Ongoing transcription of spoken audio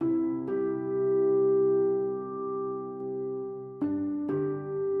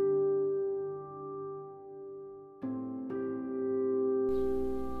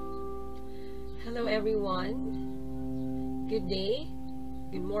everyone. Good day,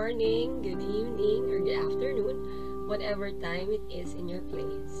 good morning, good evening, or good afternoon, whatever time it is in your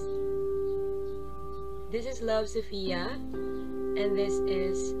place. This is Love Sophia, and this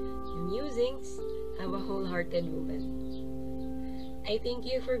is the musings of a wholehearted woman. I thank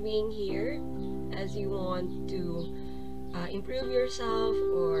you for being here as you want to improve yourself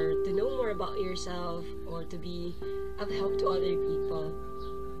or to know more about yourself or to be of help to other people.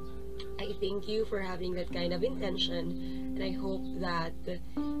 I thank you for having that kind of intention, and I hope that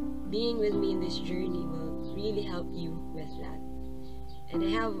being with me in this journey will really help you with that. And I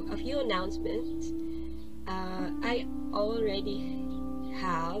have a few announcements. I already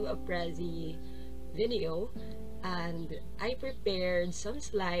have a Prezi video, and I prepared some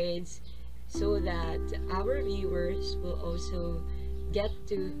slides so that our viewers will also get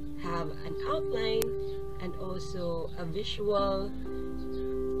to have an outline and also a visual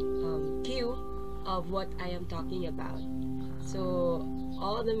cue of what I am talking about. So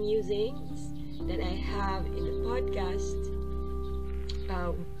all the musings that I have in the podcast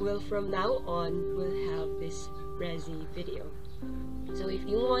will from now on will have this Prezi video. So if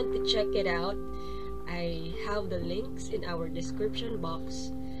you want to check it out, I have the links in our description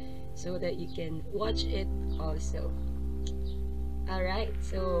box so that you can watch it also. Alright,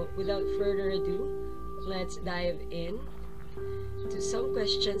 so without further ado, let's dive in to some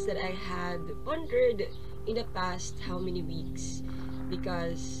questions that I had pondered in the past how many weeks,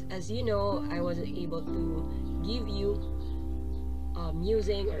 because as you know, I wasn't able to give you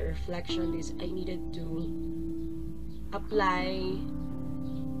musing or reflection because I needed to apply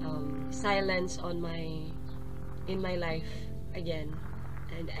silence on in my life again,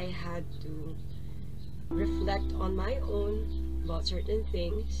 and I had to reflect on my own about certain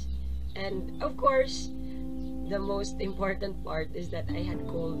things. And of course, the most important part is that I had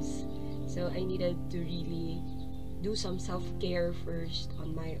goals, so I needed to really do some self-care first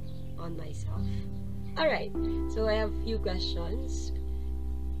on myself. All right, so I have a few questions.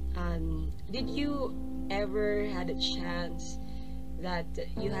 Did you ever had a chance that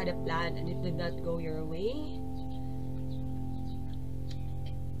you had a plan and it did not go your way?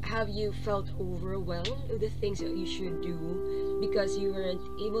 Have you felt overwhelmed with the things that you should do because you weren't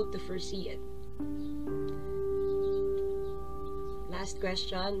able to foresee it? Last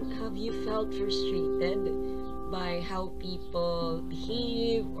question, have you felt frustrated by how people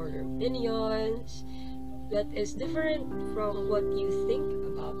behave or their opinions that is different from what you think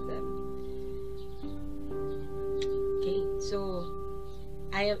about them? Okay, so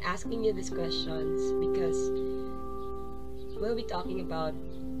I am asking you these questions because we'll be talking about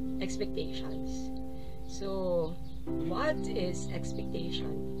expectations. So, what is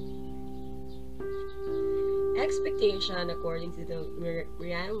expectation? Expectation, according to the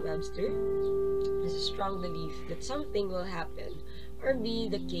Merriam-Webster, is a strong belief that something will happen or be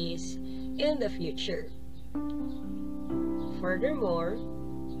the case in the future. Furthermore,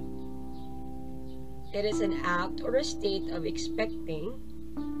 it is an act or a state of expecting.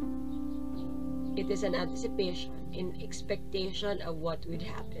 It is an anticipation in expectation of what would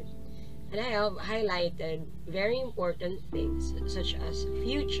happen. And I have highlighted very important things such as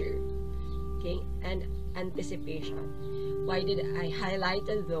future, okay, and anticipation. Why did I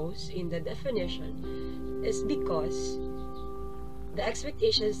highlighted those in the definition? Is because the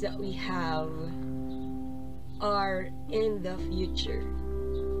expectations that we have are in the future,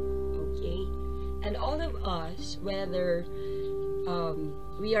 okay? And all of us, whether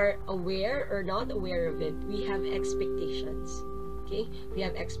we are aware or not aware of it, we have expectations, okay? We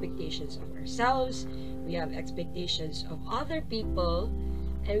have expectations of ourselves, we have expectations of other people,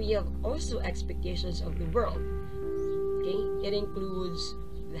 and we have also expectations of the world, okay? It includes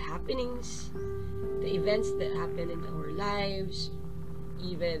the happenings, the events that happen in our lives,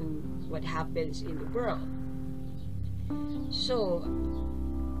 even what happens in the world. So,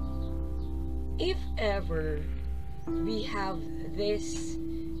 if ever we have these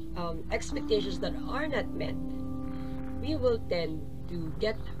expectations that are not met, we will tend to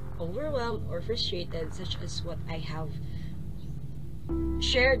get overwhelmed or frustrated, such as what I have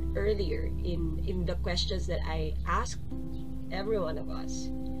shared earlier in the questions that I asked every one of us.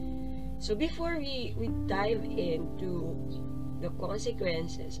 So before we dive into the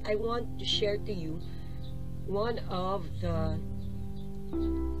consequences, I want to share to you one of the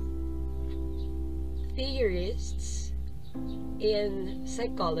theorists in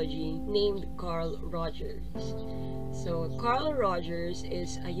psychology named Carl Rogers. So Carl Rogers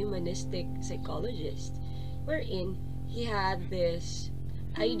is a humanistic psychologist wherein he had this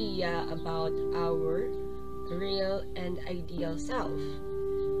idea about our real and ideal self.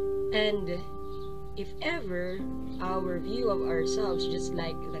 And if ever our view of ourselves, just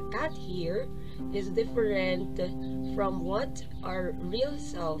like the cat here, is different from what our real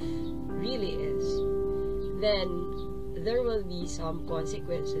self really is, then there will be some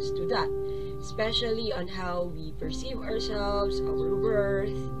consequences to that, especially on how we perceive ourselves, our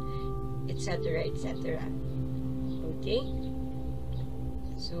worth, etc., etc. Okay?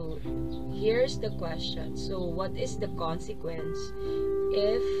 So here's the question. So what is the consequence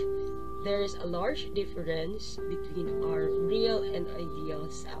if there is a large difference between our real and ideal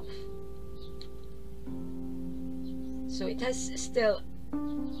self? So it has still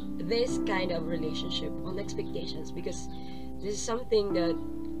this kind of relationship on expectations, because this is something that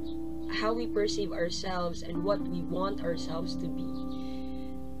how we perceive ourselves and what we want ourselves to be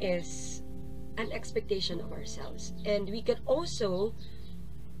is an expectation of ourselves, and we can also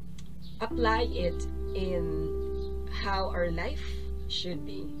apply it in how our life should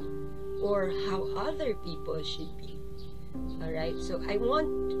be or how other people should be. All right, so I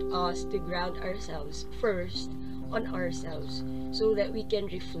want us to ground ourselves first on ourselves, so that we can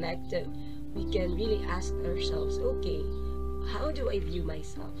reflect, we can really ask ourselves, okay, how do I view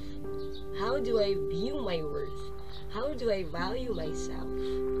myself? How do I view my worth? How do I value myself?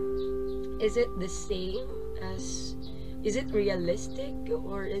 Is it the same as, is it realistic,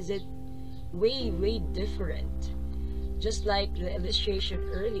 or is it way different? Just like the illustration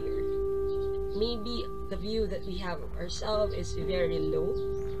earlier, maybe the view that we have of ourselves is very low,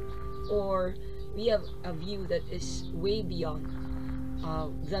 or we have a view that is way beyond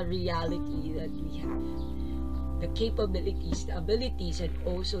the reality that we have, the capabilities, the abilities, and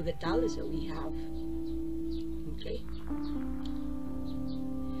also the talents that we have. Okay,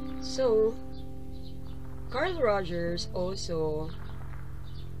 so Carl Rogers also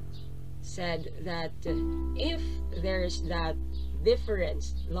said that if there's that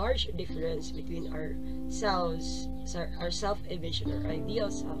difference, large difference between ourselves, our self-image and our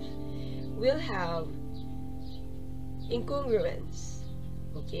ideal self, we'll have incongruence.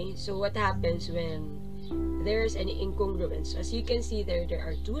 Okay, so what happens when there's an incongruence? As you can see there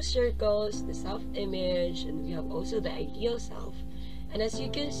are two circles, the self-image, and we have also the ideal self. And as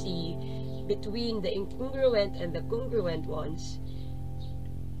you can see, between the incongruent and the congruent ones,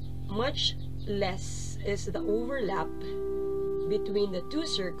 much less is the overlap between the two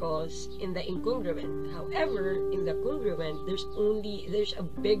circles in the incongruent. However, in the congruent, there's a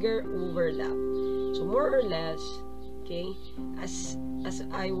bigger overlap. So more or less, okay, as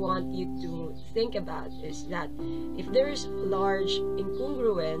I want you to think about is that if there is large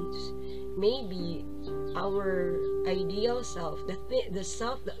incongruence, maybe our ideal self, the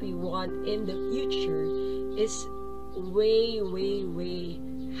self that we want in the future, is way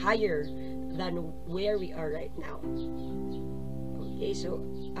higher than where we are right now. Okay, so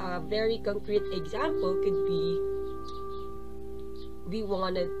a very concrete example could be, we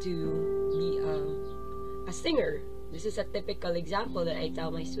wanted to be a singer. This is a typical example that I tell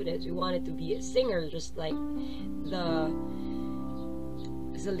my students. We wanted to be a singer, just like the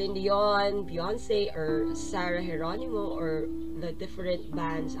Celine Dion, Beyonce, or Sarah Geronimo, or the different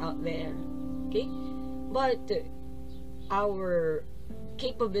bands out there. Okay, but our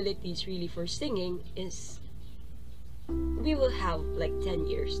capabilities really for singing is, we will have like 10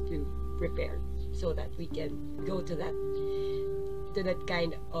 years to prepare so that we can go to that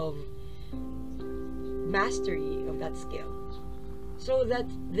kind of mastery of that skill, so that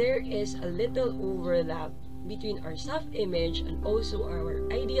there is a little overlap between our self-image and also our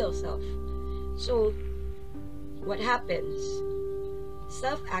ideal self. So what happens?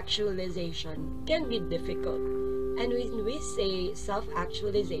 Self-actualization can be difficult, and when we say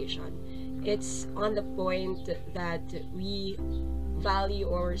self-actualization, it's on the point that we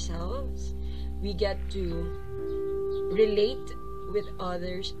value ourselves, we get to relate with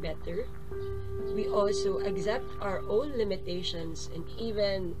others better, we also accept our own limitations and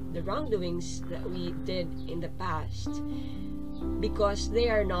even the wrongdoings that we did in the past, because they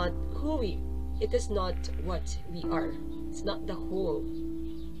are not it is not what we are, it's not the whole.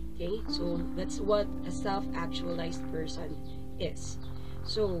 Okay, so that's what a self-actualized person is.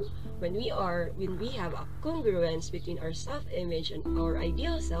 So when we have a congruence between our self-image and our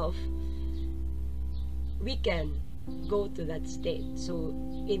ideal self, we can go to that state. So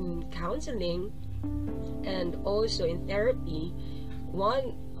in counseling and also in therapy,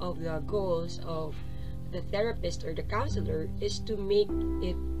 one of the goals of the therapist or the counselor is to make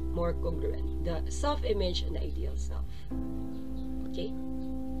it more congruent, the self-image and the ideal self. Okay,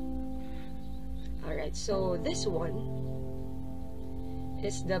 all right, so this one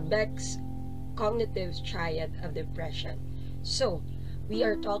is the Beck's cognitive triad of depression. So we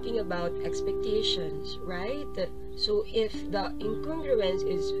are talking about expectations, right? So if the incongruence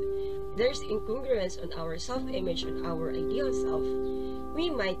is there's incongruence on our self-image, on our ideal self, we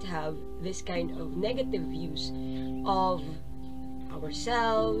might have this kind of negative views of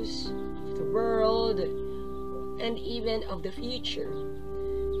ourselves, of the world, and even of the future.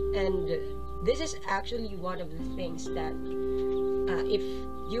 And this is actually one of the things that if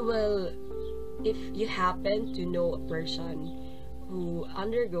you happen to know a person who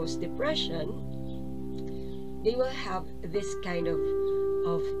undergoes depression, they will have this kind of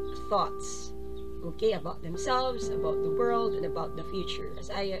thoughts, okay, about themselves, about the world, and about the future,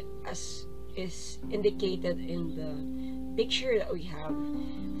 as is indicated in the picture that we have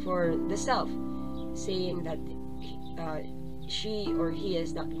for the self, saying that she or he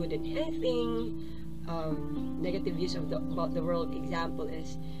is not good at anything. Negative views about the world example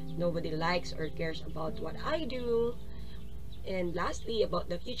is nobody likes or cares about what I do. And lastly, about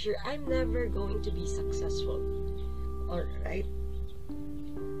the future, I'm never going to be successful. Alright?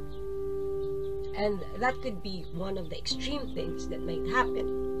 And that could be one of the extreme things that might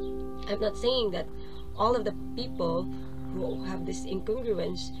happen. I'm not saying that all of the people who have this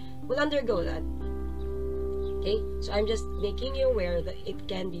incongruence will undergo that. Okay? So I'm just making you aware that it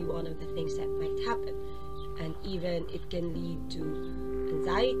can be one of the things that might happen. And even it can lead to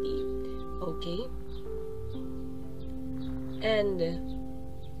anxiety. Okay? And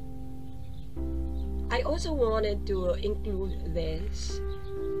I also wanted to include this,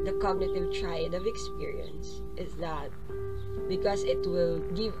 the cognitive triad of experience, is that because it will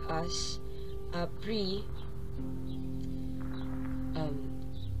give us a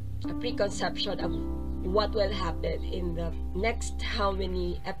preconception of what will happen in the next how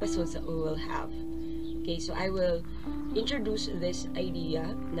many episodes that we will have. Okay, so I will introduce this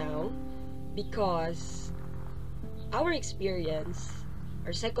idea now because our experience,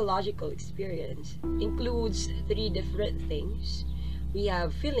 our psychological experience, includes three different things. We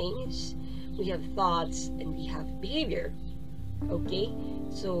have feelings, we have thoughts, and we have behavior. Okay,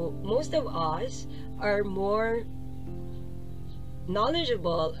 so most of us are more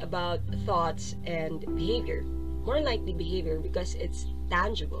knowledgeable about thoughts and behavior, more likely behavior, because it's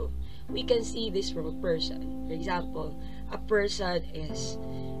tangible. We can see this from a person. For example, a person is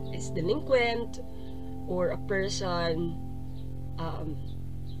delinquent, or a person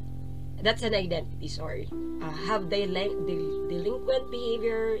that's an identity, sorry, have delinquent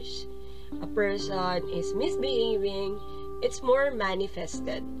behaviors, a person is misbehaving. It's more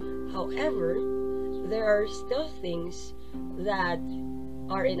manifested. However, there are still things that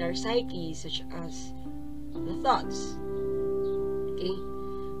are in our psyche, such as the thoughts. Okay,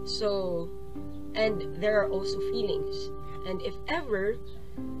 so, and there are also feelings. And if ever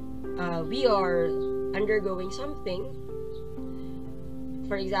we are undergoing something,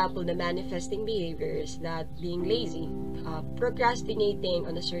 for example, the manifesting behaviors, that being lazy, procrastinating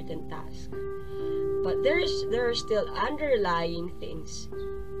on a certain task, but there are still underlying things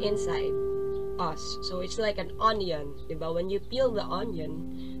inside us. So it's like an onion, diba? When you peel the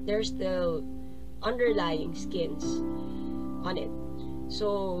onion, there's still underlying skins on it.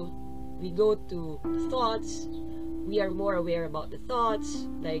 So we go to thoughts. We are more aware about the thoughts,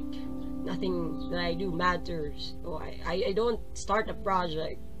 like nothing that I do matters. So I don't start a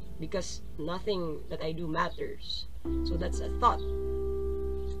project because nothing that I do matters. So that's a thought.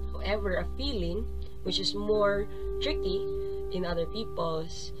 However, a feeling, which is more tricky in other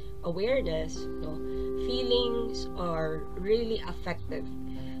people's awareness, feelings are really effective.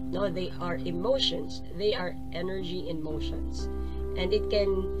 They are emotions. They are energy in motions. And it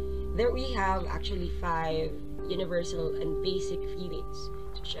can, there we have actually 5 universal and basic feelings,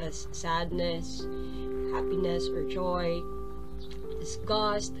 such as sadness, happiness or joy,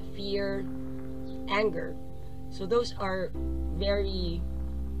 disgust, fear, anger. So those are very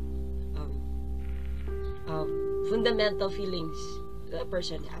fundamental feelings that a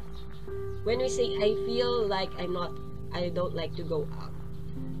person has. When we say, I feel like I don't like to go out,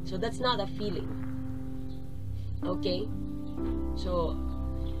 so that's not a feeling. Okay, so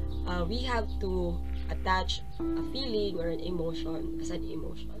we have to attach a feeling or an emotion as an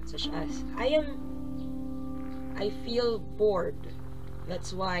emotion, such as I feel bored,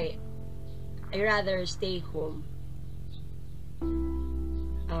 that's why I rather stay home.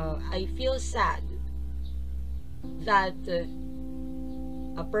 I feel sad that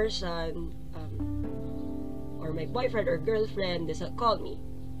a person or my boyfriend or girlfriend doesn't call me.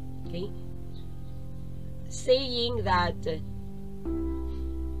 Okay, saying that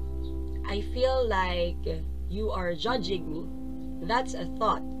I feel like you are judging me, that's a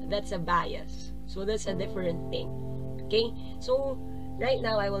thought, that's a bias. So that's a different thing. Okay, so right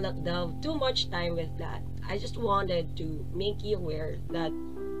now I will not delve too much time with that. I just wanted to make you aware that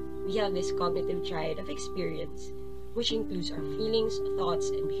we have this cognitive triad of experience, which includes our feelings, thoughts,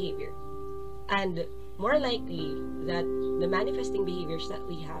 and behavior. And more likely that the manifesting behaviors that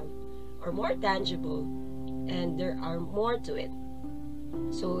we have are more tangible and there are more to it.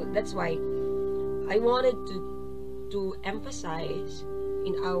 So that's why I wanted to emphasize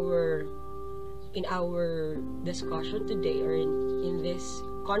in our discussion today, or in this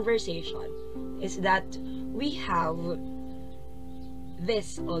conversation, is that we have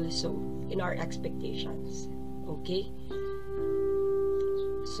this also in our expectations. Okay,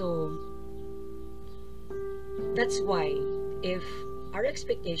 so that's why if our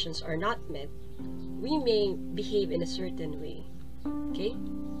expectations are not met, we may behave in a certain way. Okay,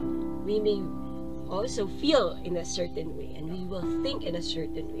 we may also feel in a certain way, and we will think in a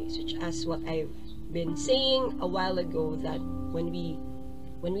certain way, such as what I've been saying a while ago, that when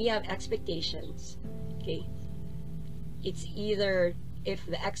we have expectations, okay, it's either if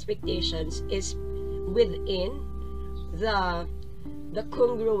the expectations is within the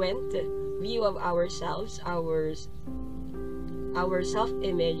congruent view of ourselves, our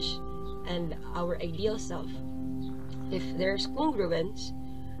self-image and our ideal self. If there's congruence,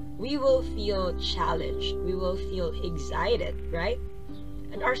 we will feel challenged, we will feel excited, right?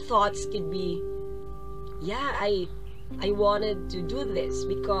 And our thoughts could be, yeah, I wanted to do this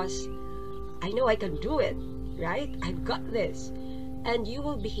because I know I can do it, right? I've got this. And you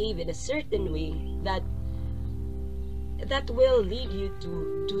will behave in a certain way that will lead you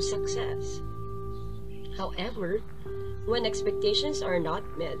to success. However, when expectations are not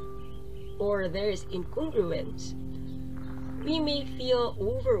met, or there is incongruence, we may feel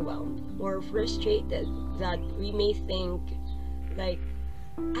overwhelmed or frustrated, that we may think like,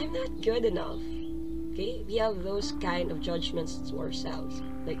 I'm not good enough. Okay, we have those kind of judgments to ourselves,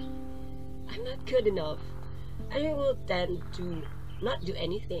 like, I'm not good enough, and we will tend to not do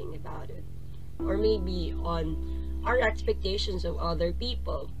anything about it. Or maybe on our expectations of other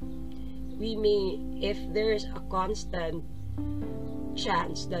people, we may, if there's a constant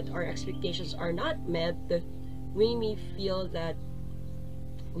chance that our expectations are not met, we may feel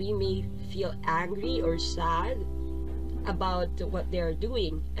angry or sad about what they're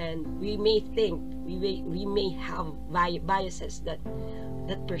doing, and we may think, we may have biases that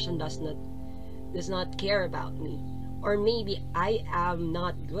person does not care about me, or maybe I am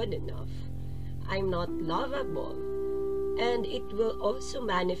not good enough, I'm not lovable, and it will also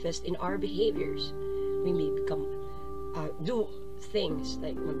manifest in our behaviors. We may become do things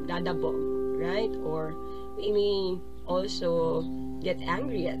like magdadabog, right? Or we may also get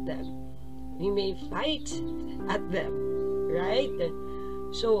angry at them, we may fight at them, right?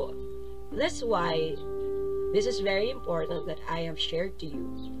 So that's why this is very important that I have shared to you,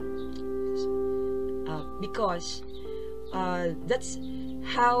 because that's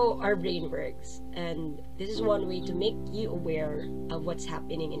how our brain works, and this is one way to make you aware of what's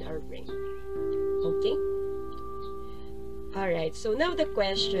happening in our brain. Okay, all right, so now the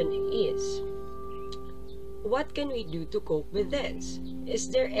question is, what can we do to cope with this? Is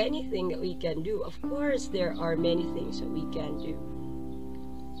there anything that we can do? Of course, there are many things that we can do.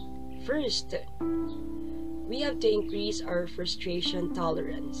 First, we have to increase our frustration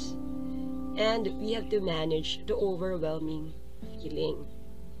tolerance, and we have to manage the overwhelming feeling.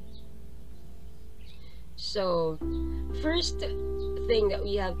 So, first thing that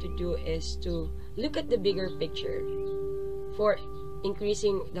we have to do is to look at the bigger picture for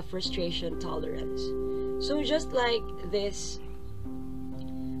increasing the frustration tolerance. So just like this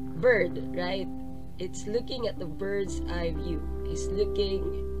bird, right? It's looking at the bird's eye view. It's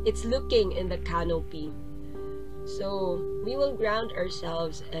looking in the canopy. So we will ground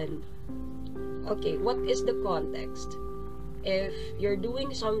ourselves and, okay, what is the context? If you're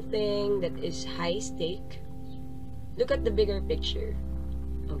doing something that is high stake, look at the bigger picture.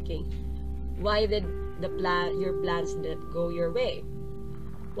 Okay, why did your plans didn't go your way?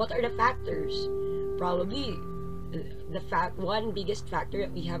 What are the factors? Probably one biggest factor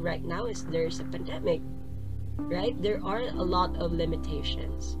that we have right now is there's a pandemic, right? There are a lot of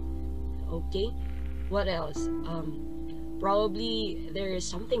limitations. Okay, what else? Probably there is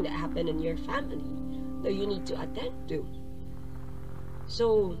something that happened in your family that you need to attend to.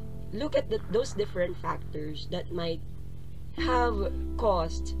 So look at those different factors that might have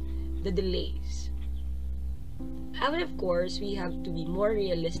caused the delays. And of course, we have to be more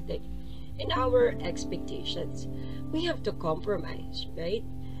realistic in our expectations. We have to compromise, right?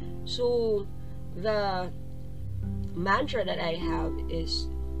 So the mantra that I have is,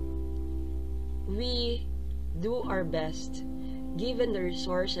 we do our best given the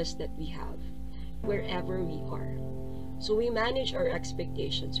resources that we have wherever we are. So we manage our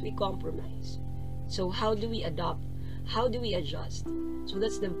expectations, we compromise. So how do we adopt? How do we adjust? So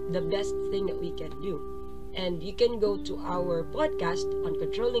that's the best thing that we can do. And you can go to our podcast on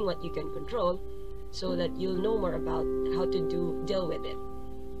controlling what you can control so that you'll know more about how to deal with it.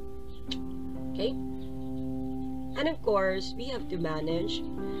 Okay? And of course, we have to manage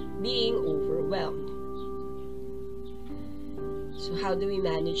being overwhelmed. So how do we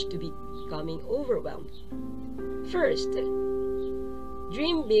manage to becoming overwhelmed? First,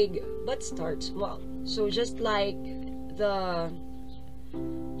 dream big but start small. So just like the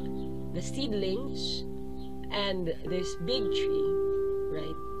seedlings and this big tree,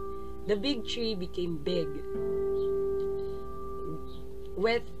 right? The big tree became big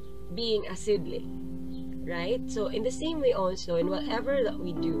with being a seedling, right? So in the same way also, in whatever that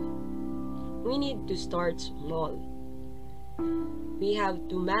we do, we need to start small. We have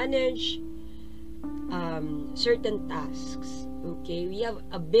to manage certain tasks. Okay, we have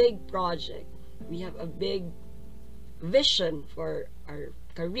a big project, we have a big vision for our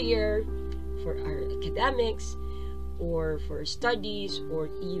career, for our academics, or for studies, or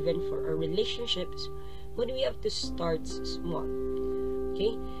even for our relationships. But we have to start small.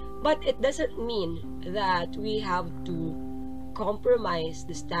 Okay, but it doesn't mean that we have to compromise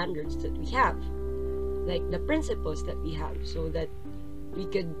the standards that we have, like the principles that we have, so that we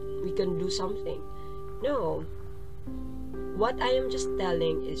can do something. No, what I am just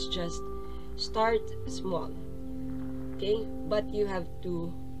telling is just start small. Okay, but you have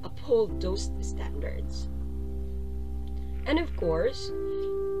to uphold those standards. And of course,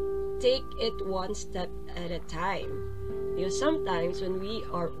 take it one step at a time. Because sometimes when we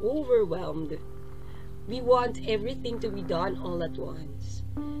are overwhelmed, we want everything to be done all at once.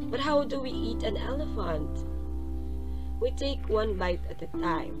 But how do we eat an elephant? We take one bite at a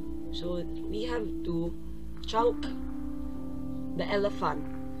time. So we have to chunk the elephant.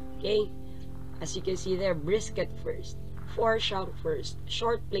 Okay? As you can see there, brisket first, foreshank first,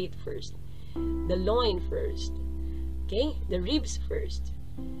 short plate first, the loin first, okay, the ribs first.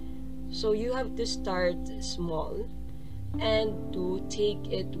 So you have to start small and to take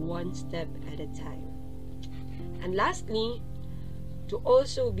it one step at a time. And lastly, to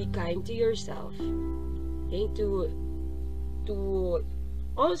also be kind to yourself, okay, to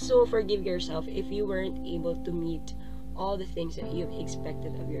also forgive yourself if you weren't able to meet all the things that you've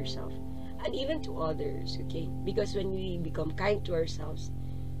expected of yourself, and even to others, okay? Because when we become kind to ourselves,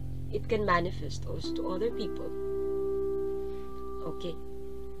 it can manifest also to other people. Okay.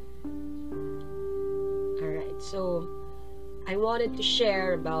 Alright, so I wanted to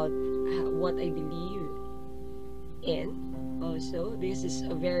share about what I believe in also, because it's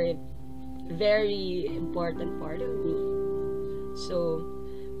a very, very important part of me. So,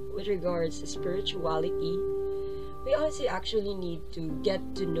 with regards to spirituality, we also actually need to get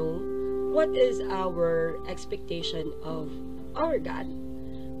to know what is our expectation of our God.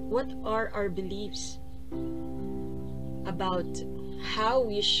 What are our beliefs about how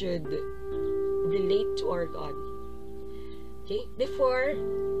we should relate to our God? Okay, before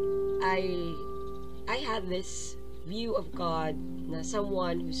I had this view of God na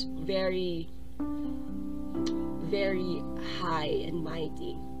someone who's very, very high and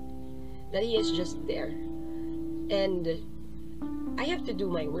mighty, that He is just there, and I have to do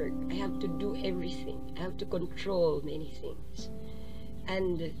my work, I have to do everything, I have to control many things.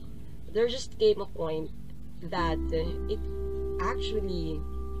 And there just came a point that it actually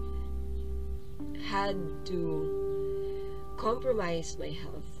had to compromise my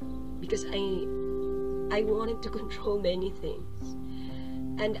health, because I wanted to control many things,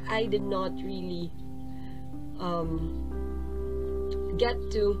 and I did not really get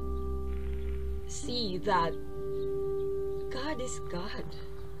to see that God is God,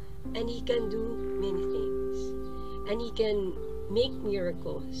 and He can do many things, and He can make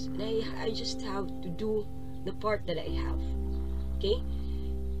miracles, and I just have to do the part that I have. Okay,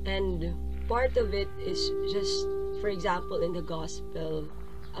 and part of it is just, for example, in the gospel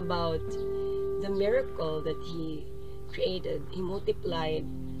about the miracle that He created. He multiplied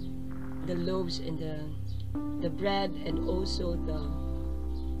the loaves and the bread, and also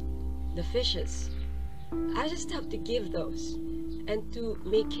the fishes. I just have to give those and to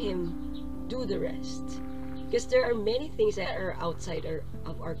make Him do the rest, because there are many things that are outside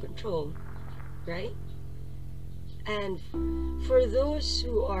of our control, right? And for those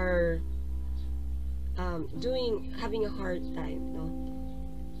who are having a hard time, no?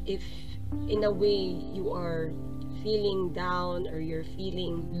 If in a way you are feeling down, or you're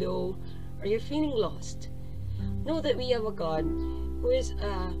feeling low, or you're feeling lost, know that we have a God who is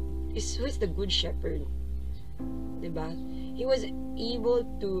the good shepherd, diba? He was able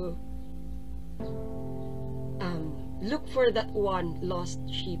to look for that one lost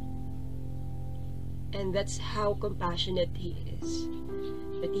sheep, and that's how compassionate He is,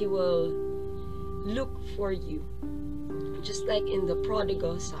 that He will look for you, just like in the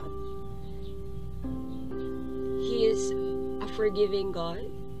prodigal son. He is a forgiving God,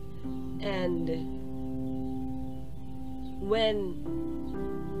 and when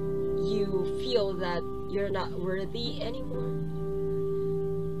you feel that you're not worthy anymore,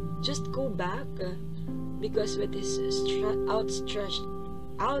 just go back, because with His outstretched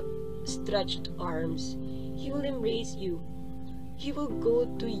arms, He will embrace you. He will go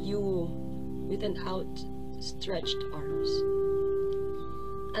to you with an outstretched arms.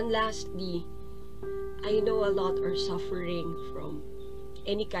 And lastly, I know a lot are suffering from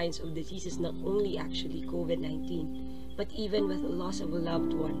any kinds of diseases, not only actually COVID-19, but even with the loss of a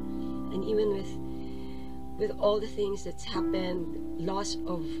loved one, and even with all the things that's happened, loss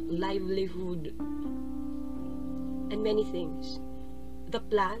of livelihood, and many things. The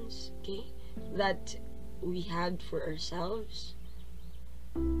plans, okay, that we had for ourselves,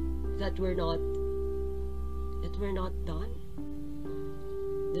 that were not done,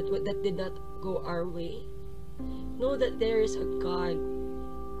 that did not go our way. Know that there is a God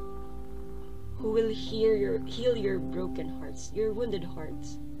who will heal your broken hearts, your wounded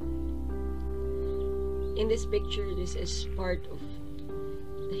hearts. In this picture, this is part of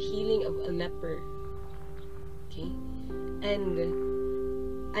the healing of a leper, okay, and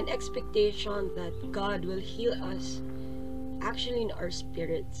an expectation that God will heal us actually in our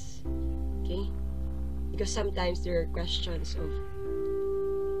spirits, okay, because sometimes there are questions of,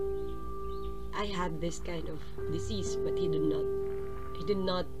 I had this kind of disease, but he did not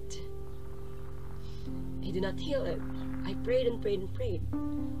heal it. I prayed and prayed and prayed.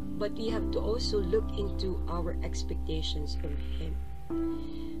 But we have to also look into our expectations of Him,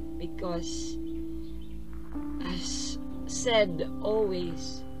 because as said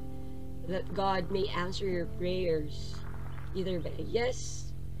always, that God may answer your prayers either by a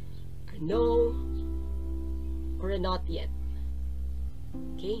yes, a no, or a not yet.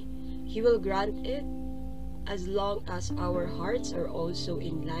 Okay? He will grant it as long as our hearts are also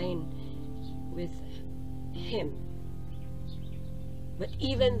in line with Him. But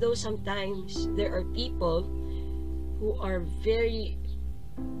even though sometimes there are people who are very,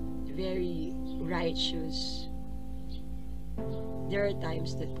 very righteous, there are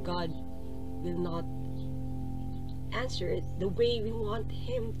times that God will not answer it the way we want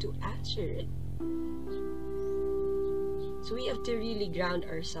Him to answer it. So we have to really ground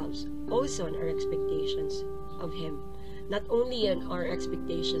ourselves also on our expectations of Him, not only on our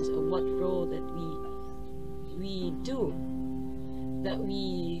expectations of what role that we do, that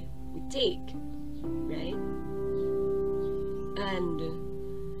we take, right? And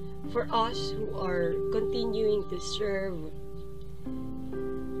for us who are continuing to serve,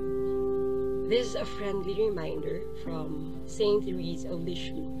 this is a friendly reminder from Saint Therese of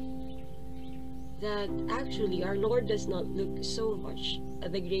Lisieux that actually our Lord does not look so much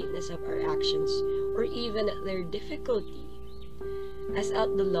at the greatness of our actions or even at their difficulty as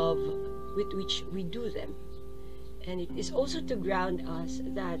at the love with which we do them. And it is also to ground us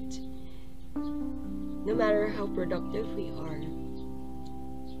that no matter how productive we are,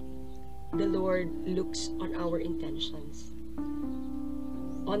 the Lord looks on our intentions,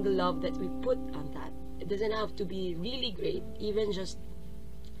 on the love that we put on that. It doesn't have to be really great, even just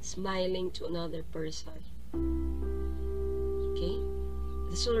smiling to another person. Okay?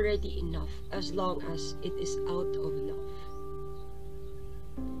 That's already enough, as long as it is out of love.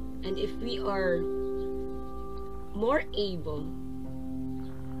 And if we are more able,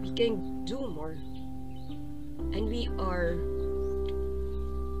 we can do more, and we are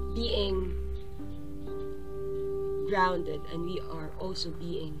being grounded, and we are also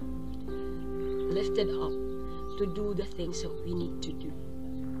being lifted up to do the things that we need to do.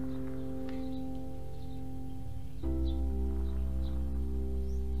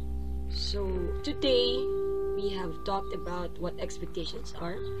 So today we have talked about what expectations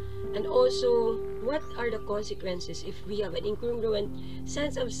are, and also what are the consequences if we have an incongruent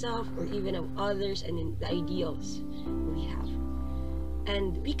sense of self or even of others and in the ideals we have.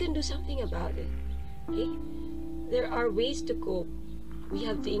 And we can do something about it. Okay? There are ways to cope. We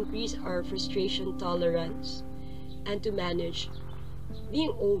have to increase our frustration tolerance and to manage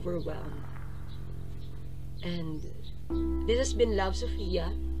being overwhelmed. And this has been Love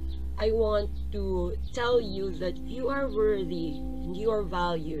Sophia. I want to tell you that you are worthy and you are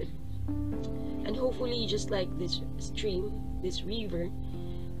valued. And hopefully, just like this stream, this river,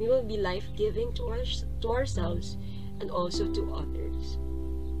 we will be life-giving to ourselves and also to others.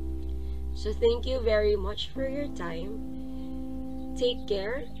 So thank you very much for your time. Take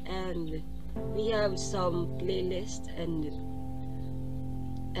care, and we have some playlists and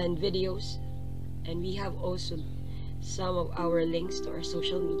videos, and we have also some of our links to our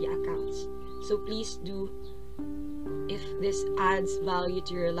social media accounts. So please do, if this adds value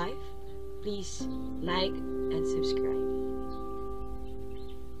to your life, please like and subscribe.